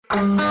This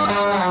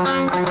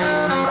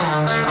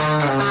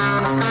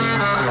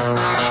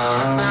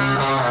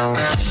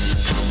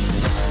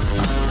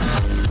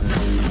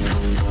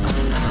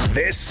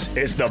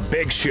is The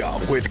Big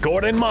Show with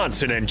Gordon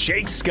Monson and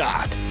Jake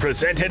Scott,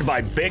 presented by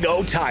Big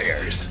O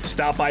Tires.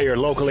 Stop by your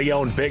locally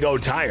owned Big O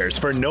Tires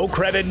for no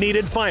credit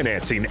needed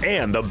financing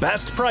and the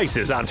best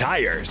prices on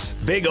tires.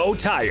 Big O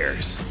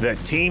Tires, the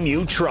team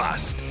you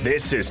trust.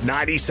 This is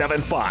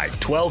 97.5,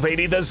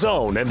 1280 The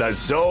Zone and The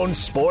Zone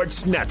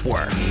Sports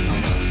Network.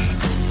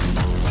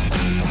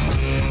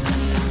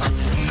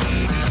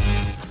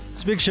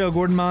 It's Big Show,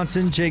 Gordon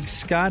Monson, Jake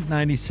Scott,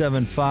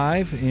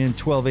 97.5 and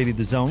 1280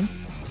 The Zone.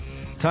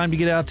 Time to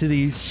get out to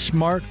the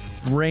Smart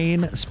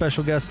Rain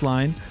special guest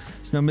line.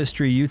 It's no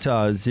mystery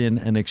Utah is in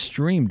an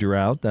extreme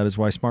drought. That is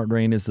why Smart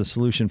Rain is the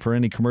solution for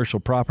any commercial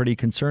property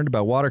concerned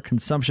about water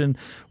consumption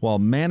while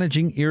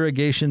managing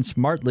irrigation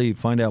smartly.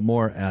 Find out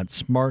more at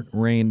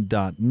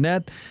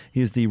smartrain.net.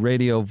 He is the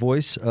radio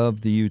voice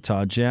of the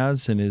Utah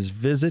Jazz, and his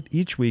visit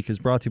each week is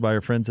brought to you by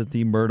our friends at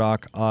the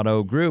Murdoch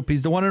Auto Group.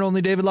 He's the one and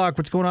only David Locke.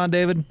 What's going on,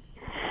 David?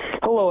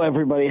 Hello,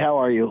 everybody. How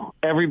are you?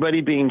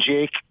 Everybody being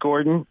Jake,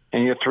 Gordon,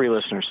 and your three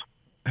listeners.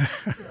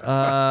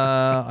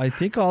 I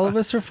think all of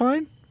us are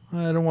fine.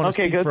 I don't want to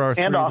speak good. for our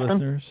and three Austin.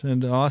 listeners.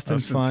 And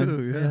Austin's fine.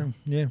 Too,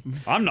 yeah.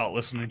 I'm not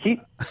listening.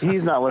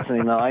 He's not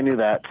listening, though. I knew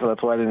that, so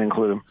that's why I didn't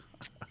include him.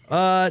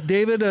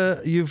 David,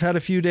 you've had a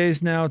few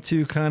days now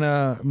to kind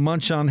of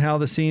munch on how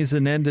the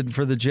season ended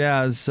for the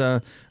Jazz.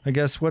 I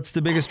guess what's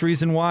the biggest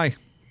reason why?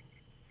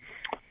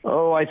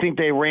 Oh, I think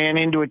they ran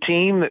into a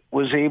team that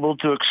was able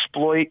to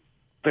exploit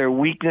their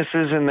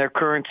weaknesses in their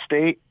current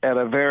state at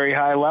a very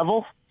high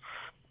level.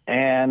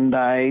 And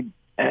I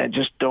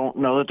just don't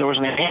know that there was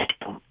an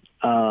answer.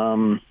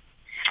 And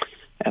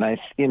it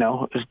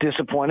was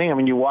disappointing. I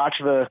mean, you watch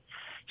the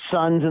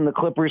Suns and the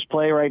Clippers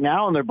play right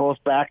now, and they're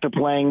both back to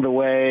playing the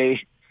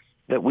way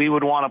that we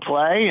would want to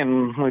play,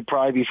 and we'd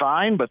probably be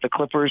fine. But the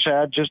Clippers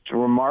had just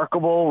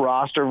remarkable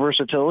roster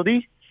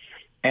versatility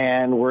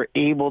and were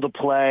able to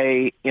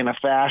play in a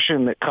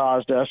fashion that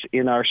caused us,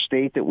 in our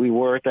state that we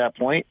were at that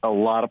point, a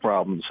lot of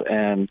problems.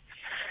 And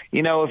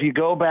if you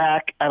go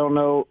back, I don't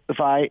know if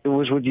it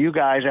was with you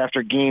guys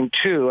after Game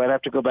 2. I'd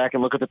have to go back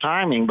and look at the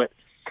timing. But,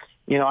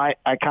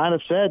 I kind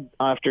of said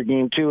after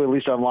Game 2, at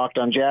least on Locked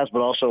on Jazz, but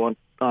also on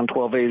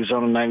 1280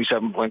 Zone and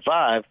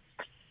 97.5,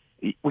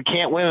 we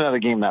can't win another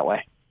game that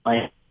way.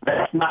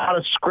 That's not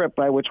a script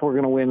by which we're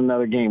going to win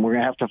another game. We're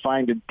going to have to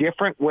find a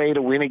different way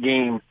to win a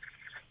game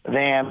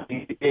than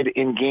we did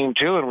in Game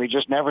 2, and we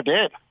just never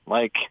did.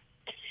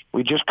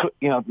 We just could,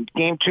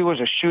 Game 2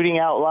 was a shooting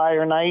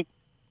outlier night.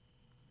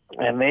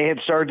 And they had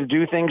started to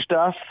do things to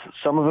us.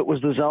 Some of it was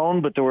the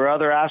zone, but there were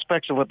other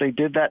aspects of what they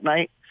did that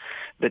night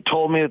that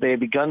told me that they had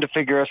begun to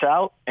figure us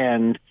out.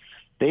 And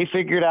they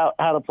figured out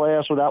how to play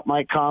us without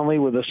Mike Conley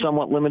with a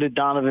somewhat limited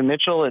Donovan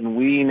Mitchell, and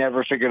we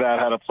never figured out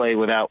how to play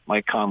without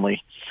Mike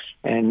Conley.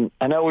 And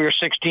I know we were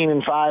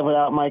 16-5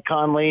 without Mike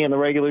Conley in the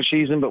regular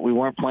season, but we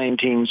weren't playing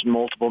teams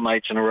multiple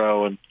nights in a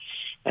row.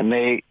 And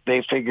they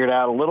figured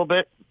out a little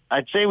bit.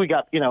 I'd say we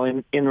got,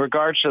 in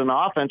regards to an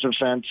offensive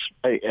sense,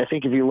 I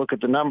think if you look at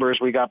the numbers,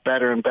 we got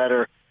better and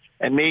better.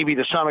 And maybe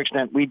to some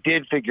extent, we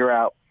did figure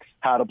out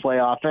how to play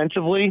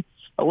offensively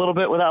a little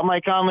bit without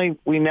Mike Conley.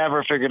 We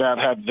never figured out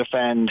how to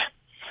defend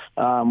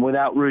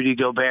without Rudy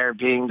Gobert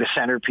being the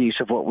centerpiece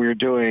of what we were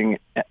doing.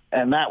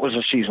 And that was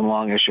a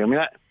season-long issue. I mean,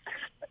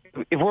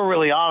 if we're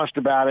really honest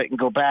about it and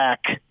go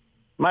back, it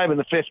might have been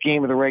the fifth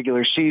game of the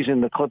regular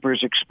season, the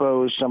Clippers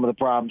exposed some of the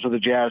problems with the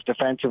Jazz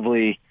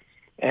defensively.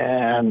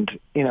 And,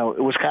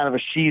 it was kind of a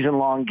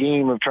season-long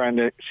game of trying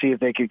to see if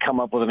they could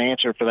come up with an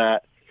answer for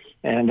that,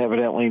 and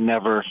evidently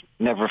never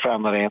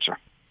found that answer.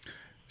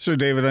 So,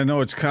 David, I know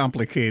it's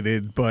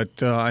complicated,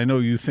 but I know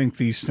you think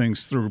these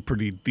things through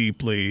pretty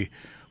deeply.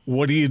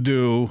 What do you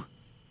do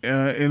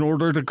in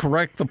order to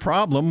correct the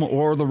problem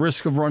or the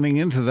risk of running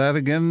into that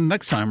again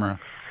next time around?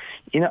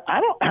 I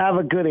don't have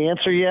a good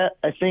answer yet.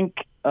 I think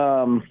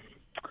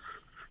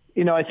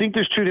I think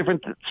there's two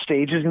different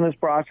stages in this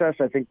process.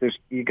 I think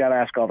you got to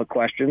ask all the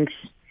questions,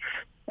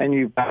 and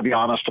you've got to be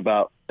honest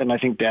about. And I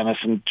think Dennis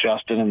and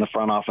Justin in the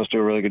front office do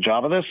a really good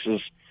job of this.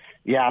 Is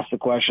you ask the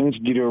questions,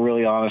 you do a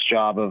really honest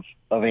job of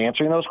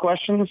answering those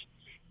questions,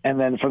 and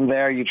then from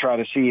there you try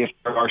to see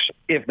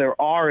if there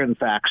are in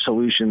fact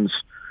solutions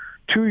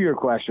to your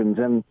questions,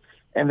 and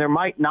there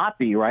might not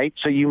be, right?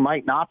 So you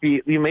might not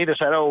be. You may have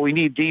said, "Oh, we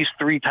need these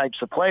three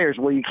types of players."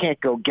 Well, you can't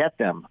go get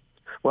them.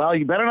 Well,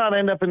 you better not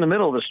end up in the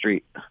middle of the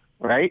street,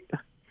 right?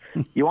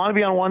 You want to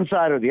be on one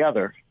side or the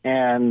other.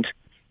 And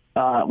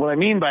what I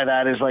mean by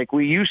that is,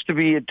 we used to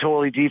be a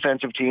totally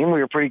defensive team. We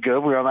were pretty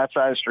good. We were on that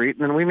side of the street.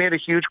 And then we made a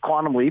huge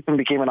quantum leap and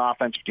became an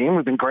offensive team.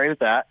 We've been great at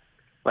that.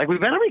 We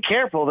better be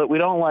careful that we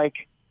don't,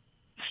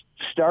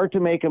 start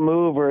to make a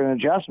move or an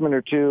adjustment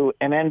or two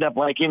and end up,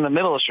 in the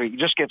middle of the street. You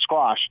just get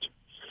squashed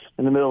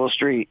in the middle of the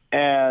street.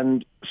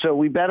 And so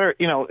we better,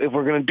 if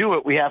we're going to do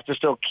it, we have to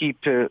still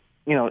keep to,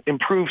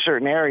 improve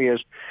certain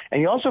areas.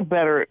 And you also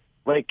better,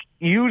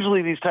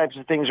 usually these types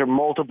of things are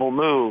multiple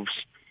moves.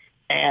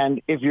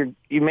 And if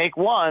you make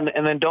one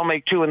and then don't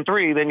make 2 and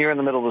 3, then you're in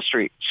the middle of the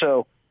street.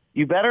 So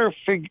you better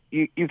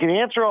you can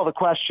answer all the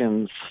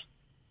questions,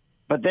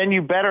 but then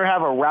you better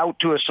have a route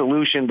to a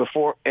solution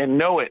before and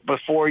know it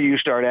before you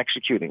start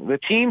executing. The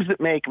teams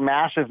that make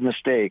massive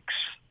mistakes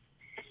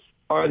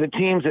are the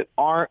teams that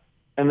aren't,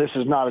 and this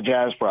is not a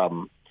Jazz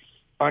problem,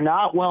 are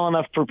not well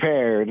enough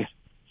prepared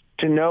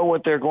to know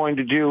what they're going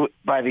to do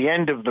by the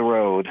end of the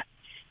road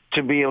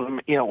to be able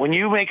to, when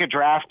you make a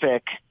draft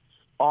pick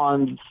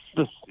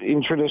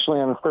traditionally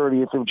on the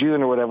 30th of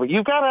June or whatever,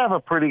 you've got to have a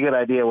pretty good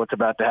idea what's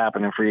about to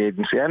happen in free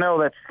agency. I know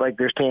that's like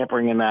there's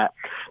tampering in that,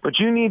 but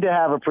you need to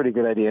have a pretty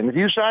good idea. And if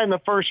you sign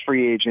the first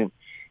free agent,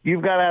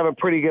 you've got to have a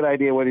pretty good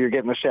idea whether you're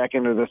getting the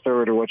second or the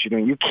third or what you're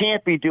doing. You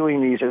can't be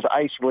doing these as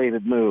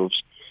isolated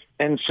moves.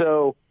 And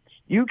so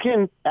you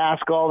can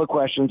ask all the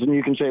questions and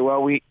you can say,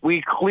 well,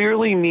 we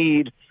clearly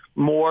need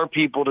more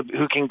people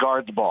who can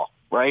guard the ball,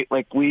 right?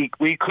 Like we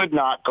could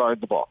not guard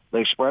the ball.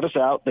 They spread us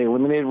out. They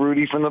eliminated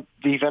Rudy from the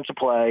defensive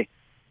play,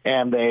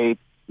 and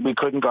we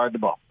couldn't guard the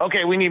ball.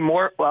 Okay, we need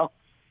more. Well,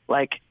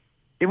 like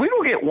if we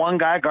don't get one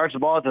guy guards the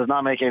ball, it does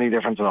not make any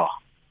difference at all.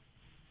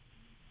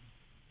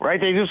 Right?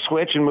 They just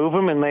switch and move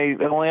them, and they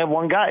only have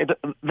one guy.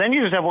 Then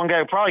you just have one guy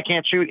who probably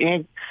can't shoot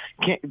and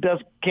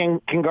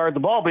can guard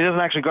the ball, but he doesn't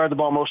actually guard the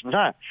ball most of the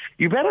time.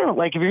 You better,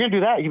 like, if you're going to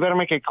do that, you better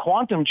make a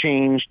quantum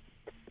change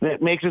that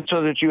makes it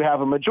so that you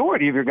have a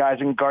majority of your guys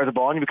who can guard the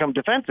ball and you become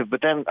defensive.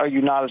 But then are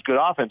you not as good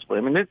offensively?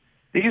 I mean,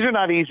 these are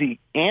not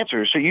easy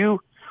answers. So you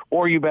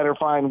better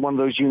find one of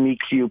those unique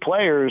few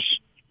players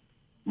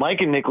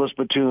like a Nicholas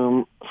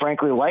Batum,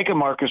 frankly, like a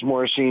Marcus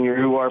Morris Sr.,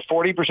 who are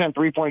 40%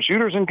 three-point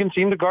shooters and can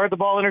seem to guard the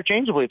ball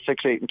interchangeably at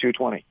 6'8" and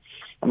 220.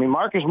 I mean,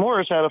 Marcus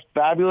Morris had a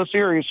fabulous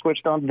series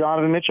switched on to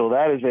Donovan Mitchell.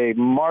 That is a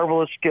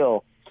marvelous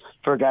skill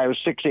for a guy who's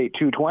 6'8",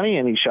 220,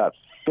 and he shot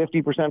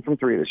 50% from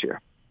three this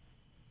year.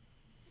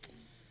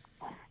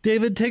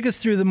 David, take us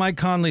through the Mike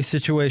Conley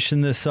situation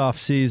this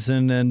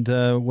offseason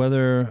and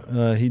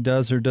whether he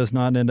does or does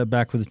not end up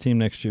back with the team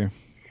next year.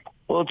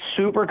 Well, it's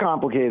super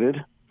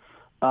complicated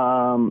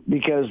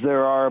because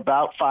there are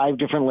about 5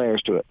 different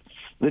layers to it.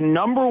 The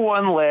number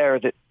one layer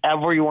that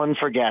everyone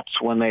forgets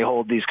when they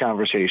hold these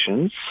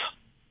conversations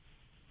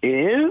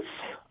is...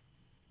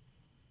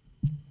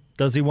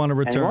 Does he want to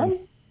return?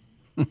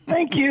 Anyone?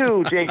 Thank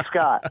you, Jake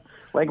Scott.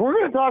 Like, we're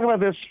going to talk about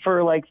this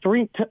for like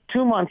 2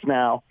 months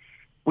now.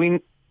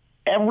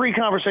 Every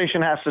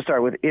conversation has to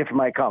start with if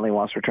Mike Conley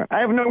wants to return. I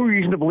have no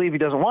reason to believe he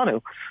doesn't want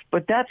to,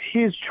 but that's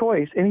his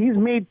choice, and he's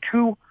made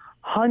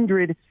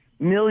 $200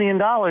 million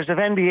of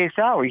NBA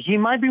salary. He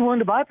might be willing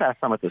to bypass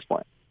some at this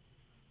point.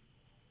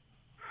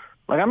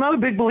 Like, I'm not a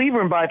big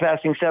believer in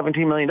bypassing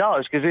 $17 million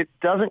because it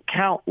doesn't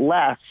count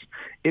less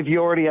if you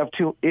already have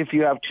if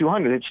you have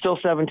 200. It's still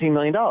 $17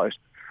 million.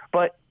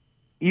 But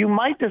you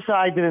might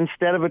decide that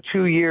instead of a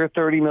 2-year,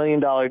 $30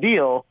 million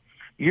deal,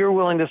 you're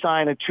willing to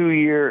sign a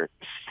 2-year,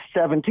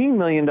 $17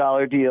 million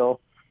deal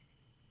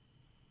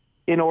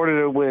in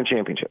order to win a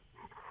championship.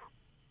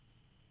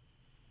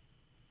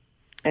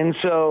 And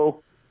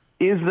so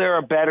is there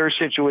a better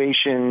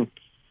situation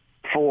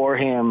for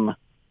him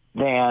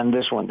than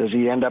this one? Does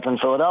he end up in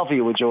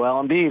Philadelphia with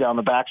Joel Embiid on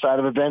the backside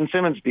of a Ben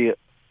Simmons deal,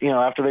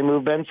 after they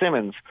move Ben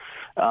Simmons?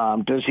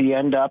 Does he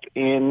end up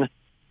in,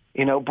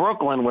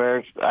 Brooklyn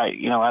where,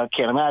 I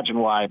can't imagine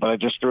why, but I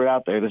just threw it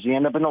out there. Does he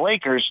end up in the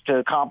Lakers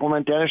to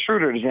complement Dennis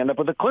Schroeder? Does he end up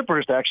with the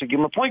Clippers to actually give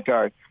him a point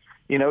guard?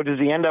 Does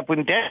he end up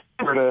in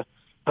Denver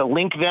to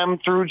link them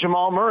through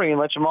Jamal Murray and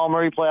let Jamal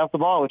Murray play off the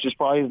ball, which is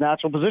probably his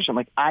natural position?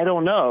 Like, I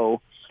don't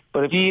know.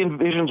 But if he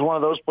envisions one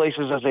of those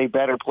places as a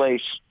better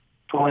place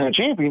to win a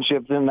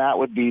championship, then that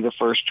would be the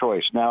first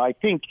choice. Now, I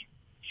think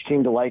he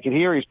seemed to like it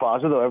here. He's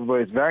positive, though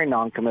everybody's very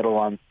non-committal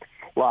on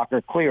Locke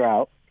or clear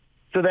out.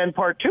 So then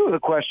part 2 of the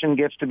question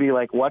gets to be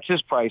like, what's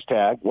his price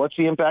tag? What's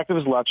the impact of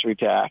his luxury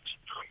tax?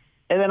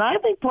 And then I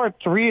think part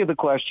 3 of the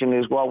question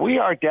is, well, we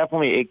are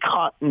definitely a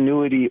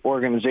continuity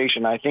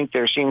organization. I think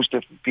there seems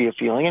to be a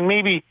feeling, and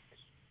maybe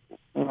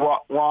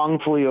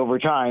wrongfully over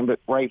time,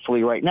 but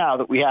rightfully right now,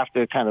 that we have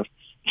to kind of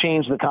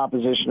change the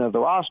composition of the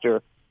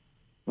roster.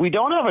 We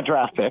don't have a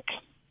draft pick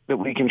that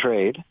we can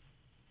trade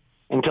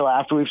until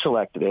after we've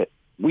selected it.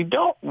 We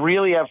don't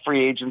really have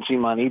free agency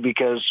money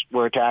because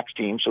we're a tax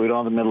team, so we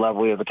don't have the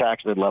mid-level, we have the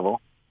tax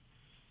mid-level.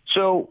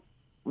 So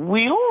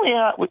we only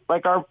have,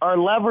 like, our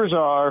levers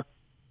are,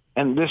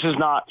 and this is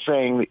not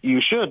saying that you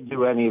should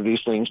do any of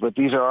these things, but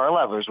these are our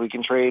levers. We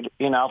can trade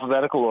in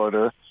alphabetical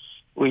order.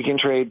 We can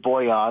trade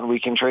Boyan. We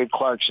can trade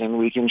Clarkson.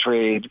 We can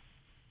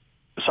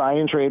sign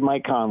and trade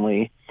Mike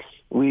Conley.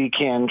 We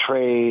can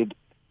trade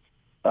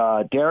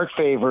Derek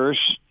Favors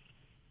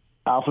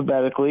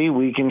alphabetically.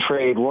 We can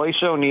trade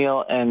Royce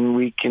O'Neal, and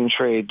we can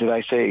trade,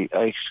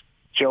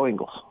 Joe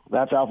Ingles.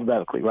 That's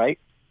alphabetically, right?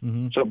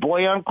 Mm-hmm. So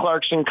Boyan,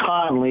 Clarkson,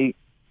 Conley,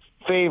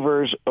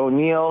 Favors,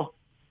 O'Neal,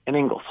 and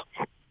Ingles.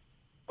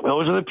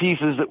 Those are the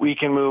pieces that we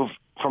can move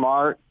from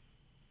our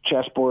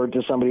chessboard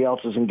to somebody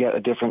else's and get a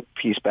different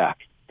piece back.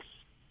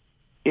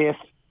 If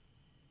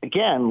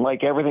again,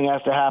 like everything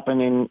has to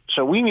happen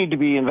so we need to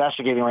be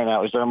investigating right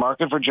now. Is there a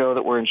market for Joe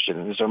that we're interested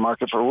in? Is there a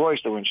market for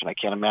Royce that we're interested in? I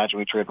can't imagine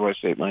we trade Royce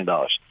for $8 million.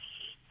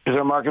 Is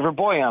there a market for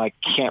Boyan? I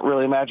can't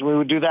really imagine we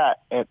would do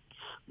that at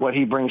what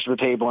he brings to the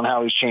table and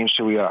how he's changed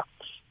who we are.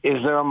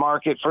 Is there a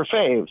market for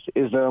Faves?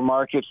 Is there a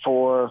market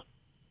for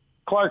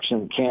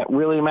Clarkson? Can't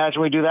really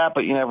imagine we do that,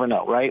 but you never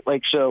know, right?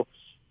 Like, so,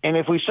 and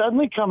if we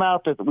suddenly come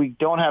out that we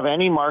don't have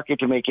any market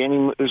to make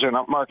any, is there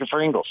a market for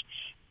Ingles?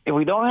 If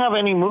we don't have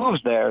any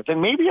moves there,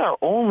 then maybe our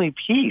only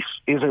piece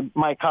is a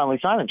Mike Conley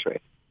sign and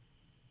trade.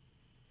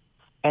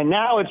 And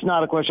now it's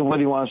not a question of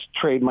whether you want to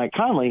trade Mike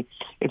Conley.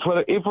 It's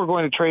whether, if we're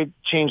going to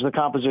change the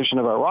composition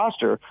of our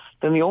roster,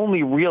 then the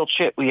only real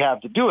chip we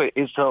have to do it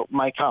is to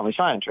Mike Conley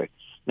sign and trade.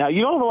 Now,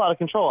 you don't have a lot of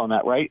control on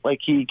that, right? Like,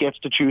 he gets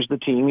to choose the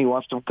team he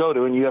wants to go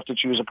to, and you have to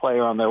choose a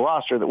player on their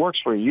roster that works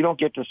for you. You don't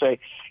get to say,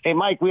 hey,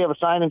 Mike, we have a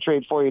sign and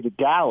trade for you to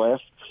Dallas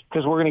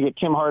because we're going to get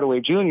Tim Hardaway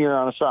Jr.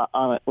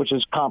 on it, which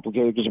is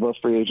complicated because you're both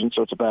free agents,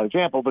 so it's a bad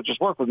example, but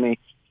just work with me.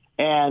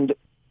 And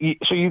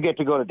so you get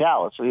to go to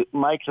Dallas.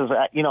 Mike says,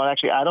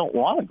 actually, I don't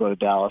want to go to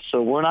Dallas,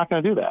 so we're not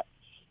going to do that.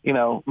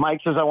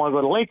 Mike says, I want to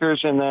go to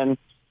Lakers, and then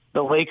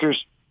the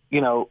Lakers,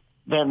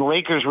 then the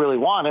Lakers really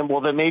want him.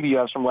 Well, then maybe you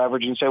have some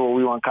leverage and say, well,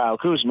 we want Kyle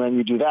Kuzma, and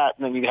you do that,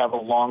 and then you have a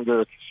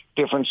longer,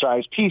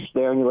 different-sized piece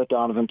there, and you let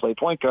Donovan play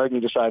point guard,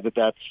 and you decide that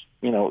that's,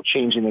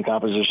 changing the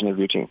composition of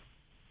your team.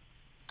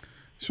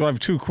 So I have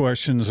two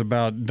questions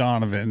about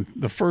Donovan.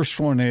 The first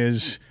one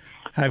is,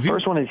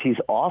 he's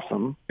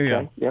awesome. Yeah.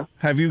 Okay. Yeah.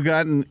 Have you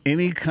gotten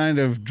any kind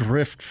of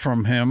drift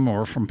from him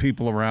or from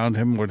people around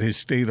him what his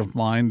state of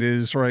mind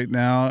is right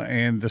now?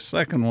 And the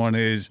second one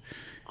is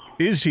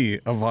he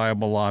a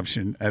viable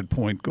option at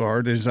point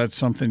guard? Is that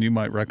something you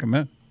might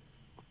recommend?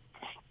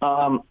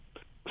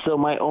 So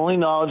my only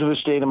knowledge of his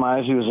state of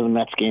mind is he was in the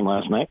Mets game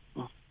last night.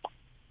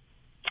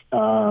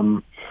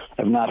 I've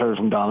not heard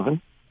from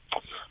Donovan,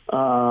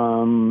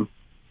 nor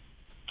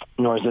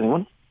has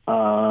anyone.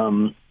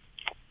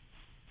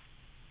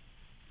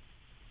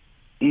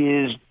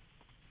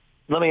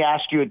 Let me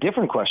ask you a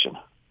different question.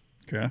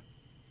 Okay.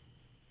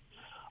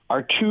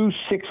 Are 2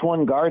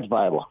 6'1" guards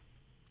viable?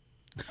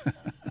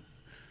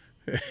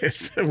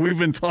 We've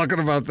been talking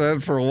about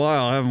that for a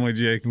while, haven't we,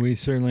 Jake? We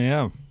certainly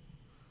have.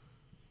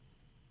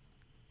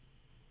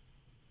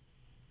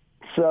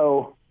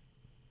 So,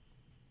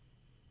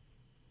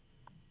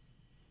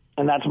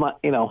 and that's my,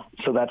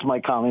 that's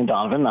Mike Conley and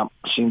Donovan. That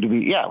seemed to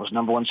be, it was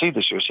number 1 seed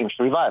this year. Seems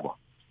pretty viable,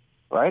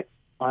 right?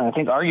 I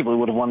think arguably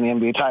would have won the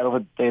NBA title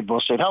if they had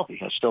both stayed healthy.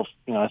 I still,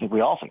 I think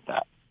we all think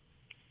that.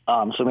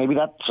 So maybe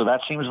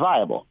that seems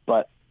viable,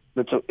 but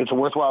it's a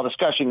worthwhile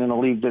discussion in a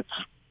league that's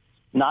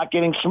not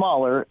getting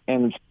smaller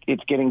and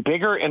it's getting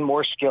bigger and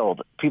more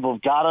skilled. People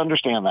have got to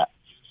understand that.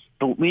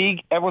 The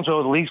league, everyone says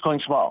the league's going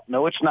small.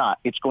 No, it's not.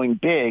 It's going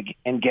big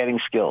and getting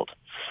skilled.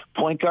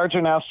 Point guards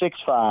are now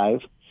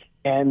 6'5",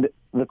 and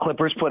the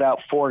Clippers put out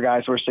 4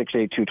 guys who are 6'8",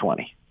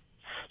 220.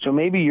 So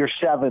maybe your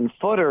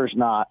 7-footer's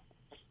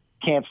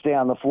can't stay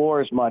on the floor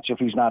as much if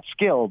he's not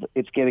skilled.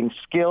 It's getting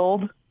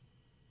skilled,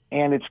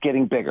 and it's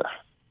getting bigger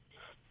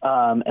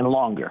and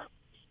longer.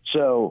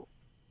 So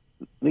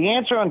the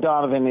answer on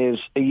Donovan is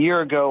a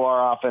year ago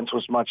our offense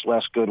was much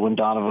less good when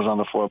Donovan was on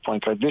the floor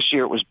point guard. This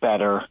year it was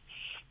better,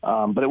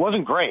 but it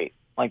wasn't great.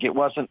 Like, it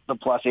wasn't the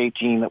plus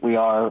 18 that we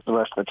are the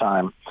rest of the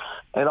time.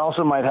 It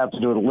also might have to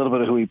do with a little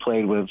bit of who he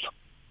played with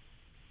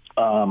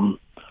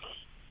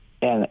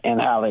and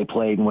how they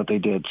played and what they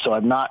did. So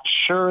I'm not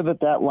sure that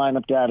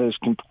lineup data is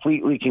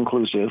completely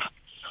conclusive.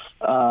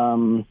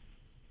 I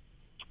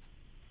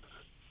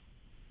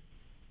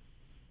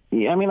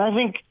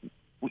think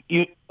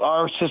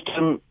our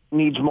system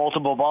needs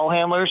multiple ball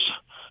handlers,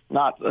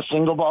 not a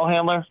single ball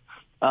handler,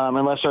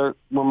 unless we're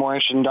more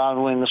interested in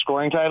Donovan winning the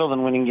scoring title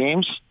than winning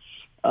games.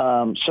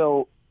 I'm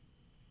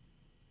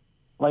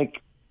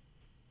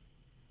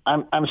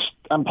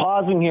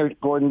pausing here,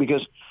 Gordon,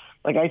 because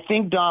I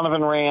think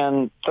Donovan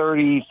ran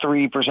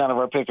 33% of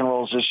our pick and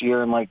rolls this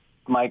year, and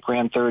Mike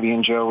ran 30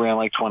 and Joe ran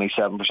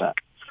 27%.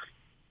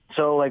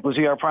 So was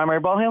he our primary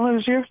ball handler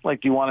this year? Do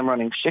you want him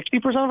running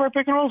 60% of our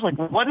pick and rolls?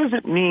 What does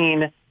it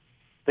mean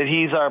that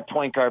he's our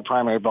point guard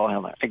primary ball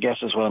handler, I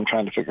guess is what I'm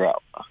trying to figure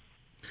out.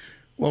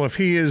 Well, if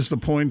he is the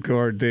point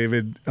guard,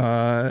 David,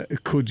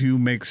 could you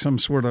make some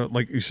sort of,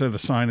 like you said, a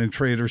sign and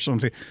trade or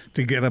something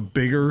to get a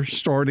bigger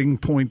starting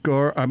point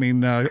guard?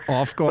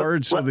 Off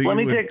guard. Let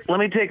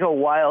me take a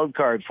wild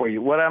card for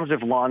you. What happens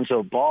if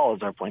Lonzo Ball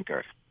is our point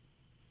guard?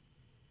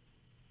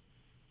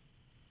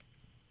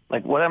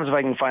 What happens if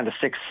I can find a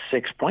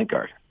 6'6" point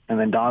guard and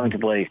then Donovan can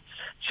play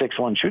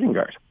 6'1" shooting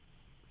guard?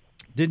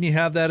 Didn't you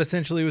have that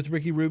essentially with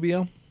Ricky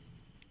Rubio?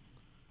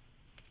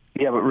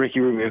 Yeah, but Ricky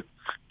Rubio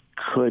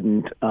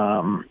couldn't.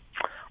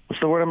 What's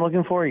the word I'm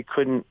looking for? He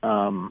couldn't.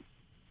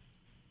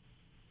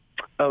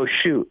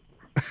 Shoot.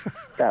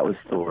 That was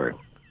the word.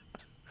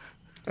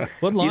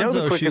 What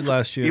Lonzo shoot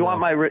last year? You want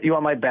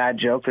my bad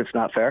joke? That's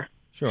not fair.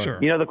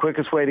 Sure. You know the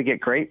quickest way to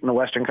get great in the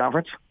Western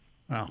Conference?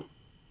 Oh.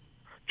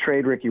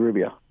 Trade Ricky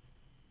Rubio.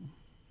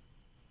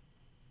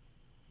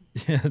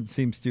 Yeah, it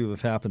seems to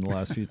have happened the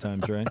last few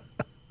times, right?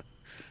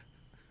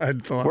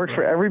 I'd thought Worked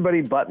for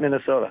everybody but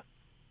Minnesota.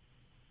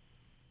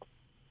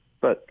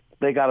 But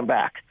they got him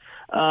back.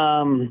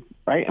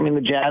 Right? I mean,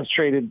 the Jazz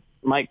traded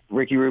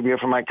Ricky Rubio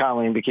for Mike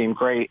Conley and became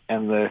great.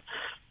 And the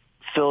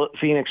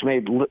Phoenix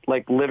made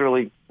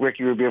literally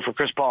Ricky Rubio for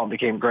Chris Paul and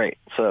became great.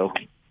 So,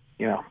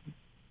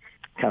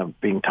 kind of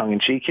being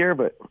tongue-in-cheek here,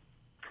 but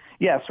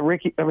yes,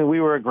 Ricky, I mean, we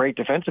were a great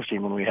defensive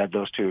team when we had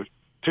those two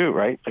too,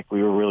 right? Like,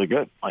 we were really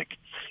good. Like,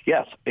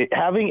 yes,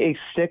 having a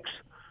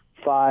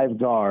 6'5"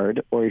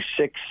 guard or a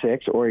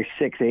 6'6" or a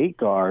 6'8"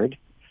 guard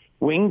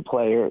wing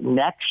player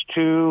next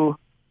to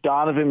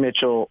Donovan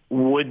Mitchell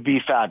would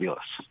be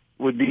fabulous,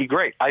 would be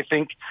great. I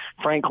think,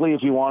 frankly,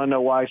 if you want to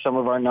know why some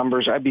of our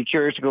numbers, I'd be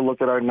curious to go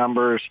look at our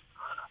numbers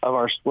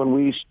of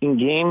in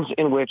games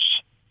in which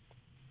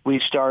we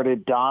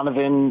started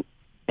Donovan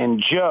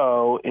and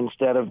Joe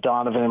instead of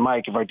Donovan and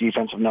Mike, if our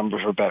defensive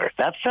numbers were better.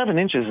 That 7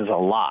 inches is a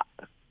lot.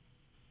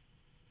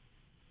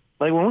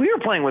 Like, when we were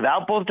playing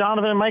without both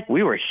Donovan and Mike,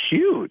 we were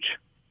huge.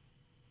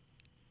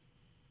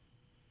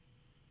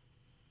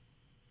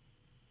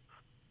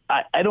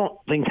 I don't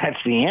think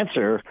that's the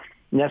answer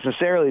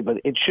necessarily,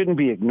 but it shouldn't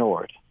be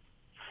ignored.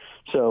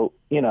 So,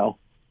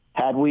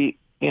 had we,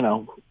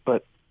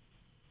 but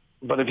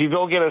if you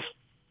go get us,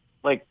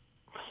 like,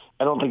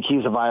 I don't think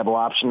he's a viable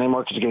option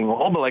anymore because he's getting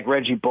old, but like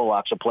Reggie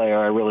Bullock's a player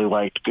I really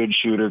liked, good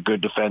shooter,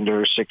 good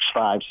defender,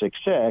 6'5",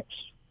 6'6".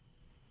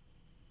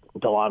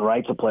 DeLon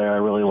Wright's a player I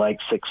really like,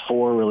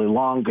 6'4", really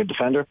long, good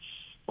defender.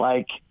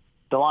 Like,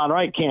 DeLon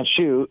Wright can't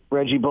shoot,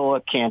 Reggie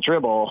Bullock can't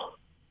dribble.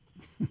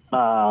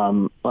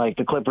 Like,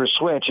 the Clippers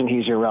switch and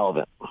he's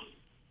irrelevant,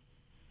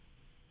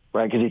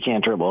 right? Because he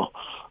can't dribble.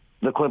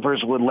 The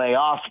Clippers would lay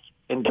off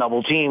and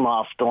double team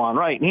off DeLon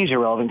Wright, and he's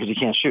irrelevant because he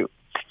can't shoot.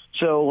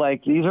 So,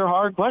 like, these are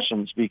hard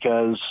questions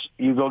because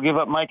you go give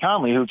up Mike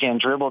Conley, who can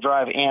dribble,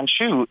 drive, and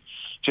shoot,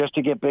 just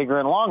to get bigger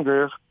and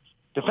longer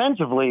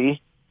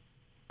defensively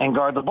and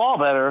guard the ball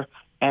better,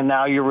 and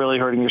now you're really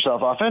hurting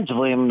yourself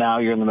offensively, and now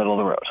you're in the middle of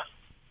the road.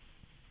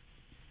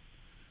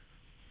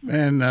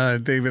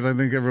 And, David, I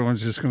think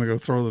everyone's just going to go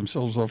throw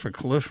themselves off a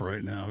cliff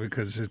right now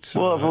because it's...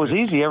 Well, if it was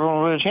easy,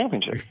 everyone would win a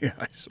championship. Yeah,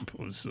 I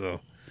suppose so.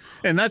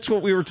 And that's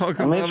what we were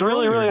talking about. It's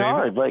really, earlier, really David.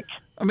 hard. Like,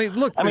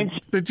 look,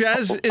 the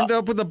Jazz end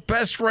up with the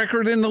best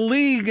record in the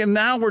league, and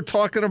now we're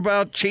talking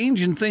about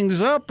changing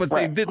things up, but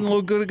they didn't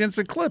look good against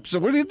the Clips. So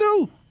what do you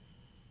do?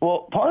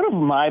 Well, part of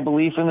my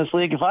belief in this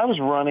league, if I was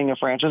running a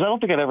franchise, I don't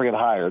think I'd ever get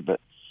hired, but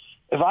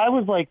if I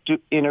was, like,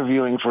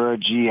 interviewing for a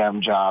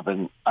GM job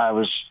and I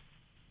was,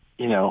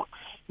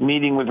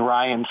 meeting with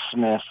Ryan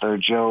Smith or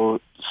Joe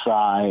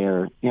Tsai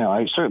or,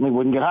 I certainly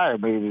wouldn't get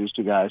hired by either of these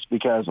two guys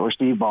or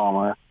Steve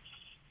Ballmer,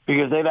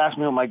 because they'd ask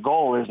me what my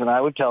goal is, and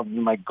I would tell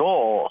them my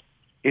goal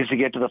is to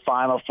get to the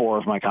Final Four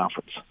of my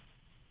conference.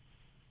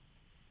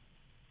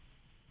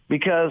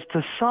 Because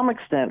to some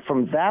extent,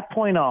 from that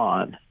point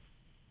on,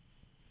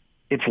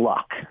 it's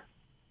luck.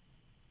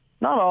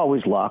 Not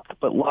always luck,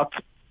 but luck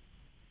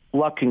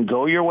can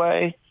go your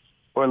way,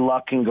 or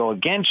luck can go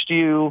against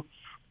you,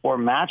 or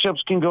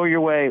matchups can go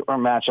your way, or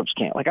matchups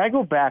can't. Like, I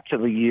go back to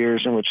the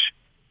years in which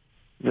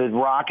the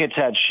Rockets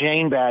had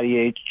Shane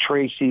Battier,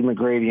 Tracy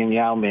McGrady, and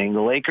Yao Ming.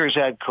 The Lakers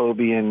had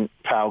Kobe and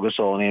Pau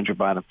Gasol and Andrew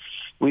Bynum.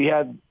 We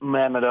had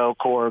Mehmet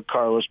Okur,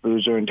 Carlos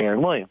Boozer, and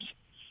Darren Williams.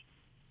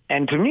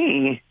 And to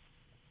me,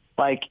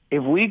 like,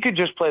 if we could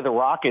just play the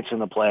Rockets in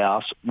the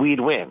playoffs,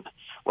 we'd win,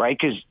 right?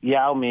 Because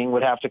Yao Ming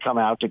would have to come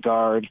out to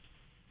guard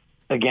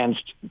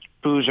against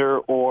Boozer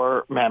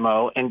or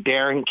Memo, and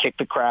Darren kicked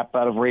the crap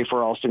out of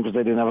Rafer Alston because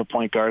they didn't have a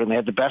point guard, and they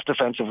had the best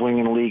defensive wing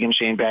in the league in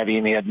Shane Battier,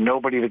 and they had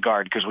nobody to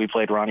guard because we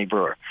played Ronnie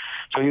Brewer.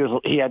 So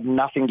he had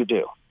nothing to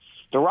do.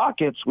 The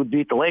Rockets would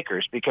beat the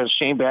Lakers because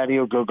Shane Battier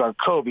would go guard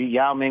Kobe.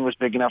 Yao Ming was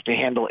big enough to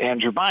handle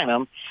Andrew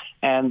Bynum,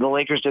 and the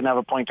Lakers didn't have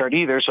a point guard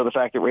either, so the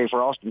fact that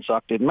Rafer Alston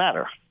sucked didn't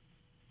matter.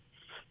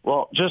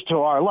 Well, just to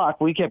our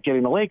luck, we kept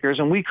getting the Lakers,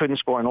 and we couldn't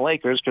score in the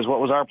Lakers because what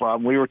was our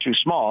problem? We were too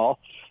small,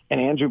 and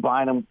Andrew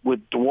Bynum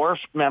would dwarf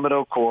Mehmet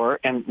Okur,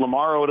 and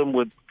Lamar Odom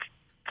would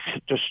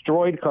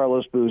destroyed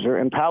Carlos Boozer,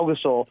 and Pau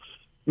Gasol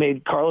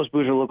made Carlos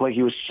Boozer look like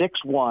he was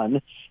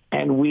 6'1",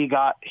 and we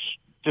got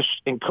just,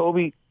 and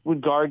Kobe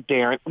would guard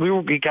Darren.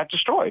 We got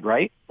destroyed,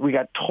 right? We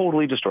got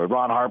totally destroyed.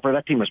 Ron Harper,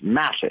 that team was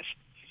massive.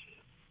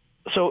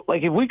 So,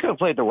 like, if we could have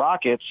played the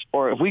Rockets,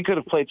 or if we could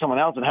have played someone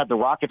else and had the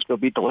Rockets go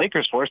beat the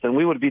Lakers for us, then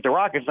we would have beat the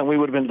Rockets, and we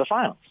would have been to the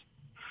finals.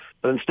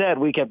 But instead,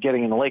 we kept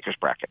getting in the Lakers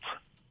brackets.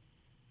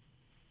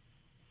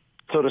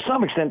 So to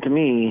some extent, to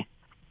me,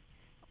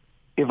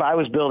 if I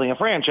was building a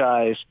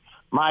franchise,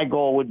 my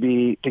goal would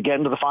be to get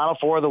into the Final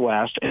Four of the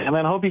West and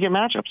then hope you get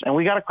matchups. And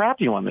we got a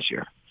crappy one this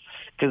year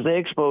because they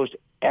exposed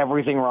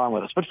everything wrong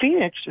with us. But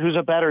Phoenix, who's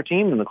a better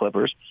team than the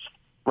Clippers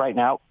right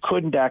now,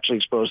 couldn't actually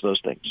expose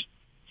those things.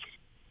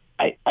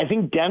 I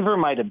think Denver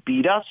might have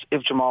beat us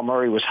if Jamal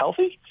Murray was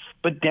healthy,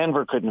 but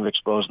Denver couldn't have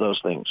exposed those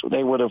things.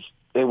 They would have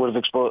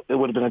exposed. It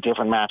would have been a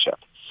different matchup.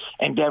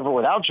 And Denver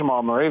without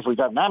Jamal Murray, if we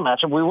got in that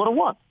matchup, we would have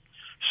won.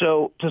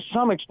 So to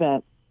some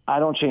extent, I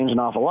don't change an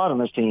awful lot on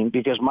this team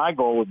because my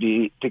goal would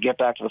be to get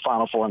back to the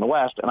Final Four in the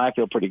West, and I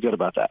feel pretty good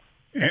about that.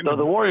 So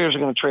the Warriors are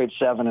going to trade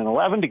 7 and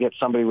 11 to get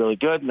somebody really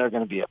good, and they're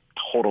going to be a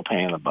total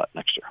pain in the butt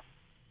next year.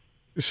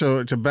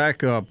 So to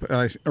back up,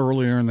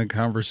 earlier in the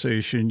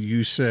conversation,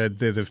 you said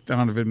that if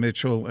Donovan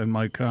Mitchell and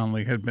Mike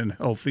Conley had been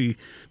healthy,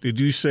 did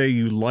you say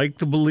you like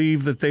to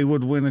believe that they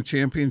would win a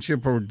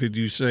championship, or did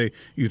you say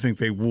you think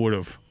they would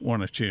have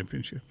won a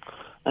championship?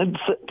 I'd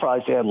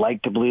probably say I'd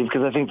like to believe,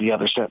 because I think the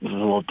other sentence is a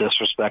little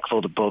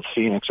disrespectful to both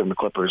Phoenix and the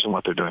Clippers and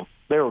what they're doing.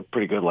 They were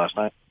pretty good last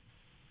night.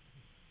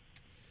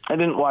 I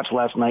didn't watch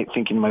last night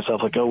thinking to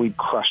myself, like, oh, we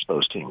crushed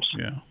those teams.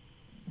 Yeah.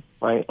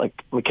 Right? Like,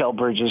 Mikal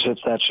Bridges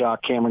hits that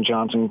shot. Cameron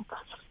Johnson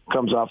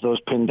comes off those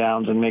pin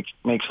downs and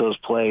makes those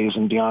plays.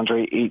 And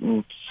DeAndre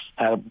Ayton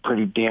had a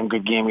pretty damn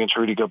good game against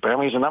Rudy Gobert. I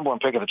mean, he's the number 1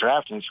 pick of the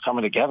draft, and he's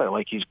coming together.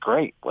 Like, he's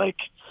great. Like,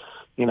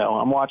 you know,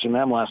 I'm watching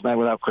them last night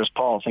without Chris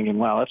Paul thinking,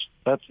 wow,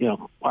 that's you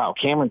know, wow,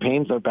 Cameron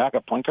Payne's their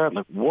backup point guard.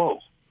 Like, whoa.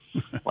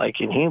 Like,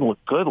 and he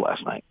looked good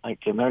last night. Like,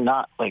 and they're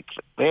not, like,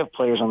 they have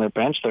players on their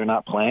bench. They're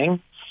not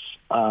playing.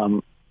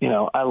 You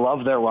know, I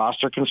love their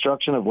roster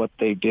construction of what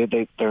they did.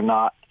 They're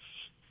not,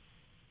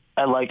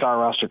 I like our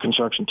roster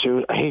construction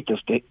too. I hate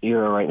this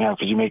era right now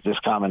because you make this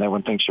comment,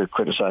 everyone thinks you're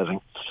criticizing.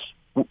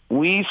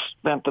 We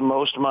spent the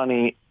most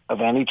money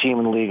of any team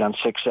in the league on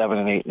 6, 7,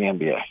 and 8 in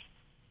the NBA.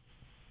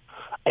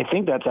 I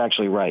think that's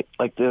actually right.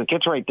 Like, it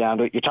gets right down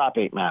to it. Your top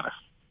 8 matter.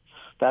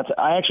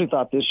 I actually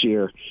thought this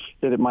year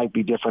that it might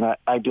be different.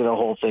 I did a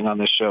whole thing on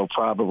this show,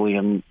 probably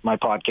in my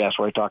podcast,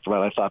 where I talked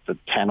about I thought that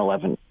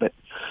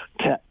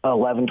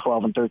 11,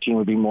 12, and 13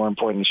 would be more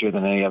important this year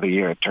than any other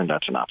year. It turned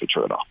out to not be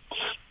true at all.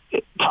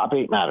 Top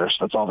 8 matters.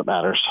 That's all that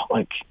matters.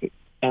 Like,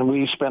 and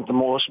we spent the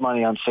most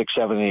money on 6,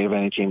 7, 8 of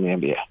any team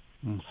in the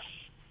NBA.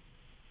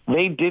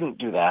 They didn't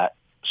do that.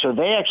 So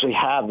they actually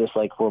have this,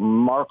 like,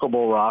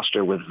 remarkable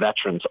roster with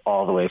veterans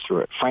all the way through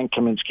it. Frank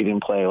Kaminsky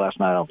didn't play last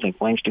night, I don't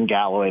think. Langston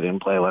Galloway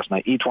didn't play last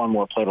night. Each one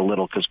more played a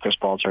little because Chris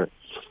Paul's hurt.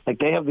 Like,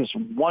 they have this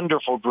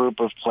wonderful group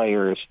of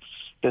players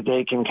that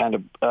they can kind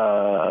of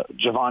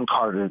Javon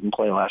Carter didn't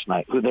play last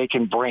night, who they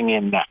can bring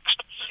in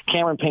next.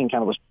 Cameron Payne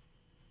kind of was,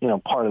 you know,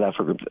 part of that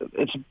for group.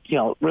 It's, you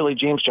know, really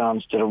James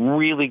Johns did a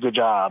really good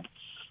job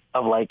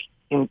of, like,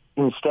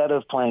 instead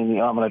of playing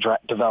I'm going to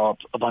develop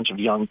a bunch of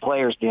young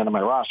players at the end of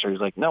my roster, he's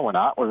like, no, we're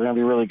not. We're going to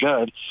be really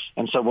good.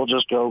 And so we'll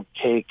just go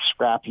take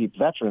scrap heap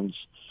veterans,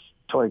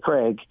 Torrey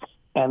Craig.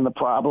 And the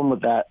problem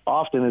with that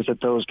often is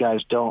that those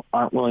guys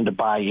aren't willing to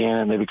buy in,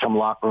 and they become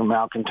locker room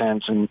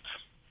malcontents, and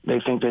they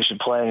think they should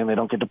play and they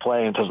don't get to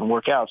play and it doesn't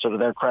work out. So to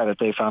their credit,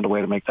 they found a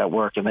way to make that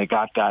work, and they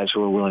got guys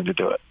who are willing to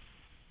do it.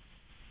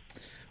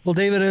 Well,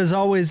 David, as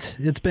always,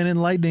 it's been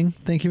enlightening.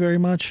 Thank you very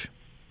much.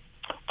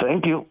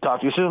 Thank you. Talk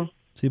to you soon.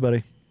 See you,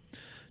 buddy.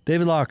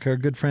 David Locke, our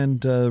good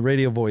friend,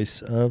 radio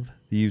voice of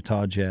the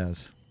Utah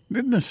Jazz.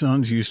 Didn't the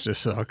Suns used to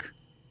suck?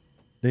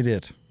 They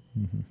did.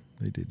 Mm-hmm.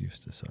 They did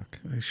used to suck.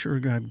 They sure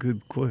got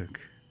good quick.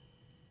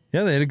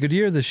 Yeah, they had a good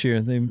year this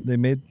year. They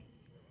made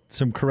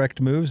some correct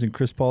moves, and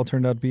Chris Paul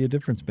turned out to be a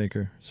difference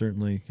maker,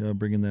 certainly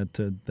bringing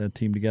that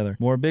team together.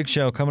 More Big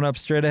Show coming up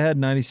straight ahead,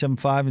 97.5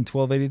 and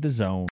 1280 The Zone.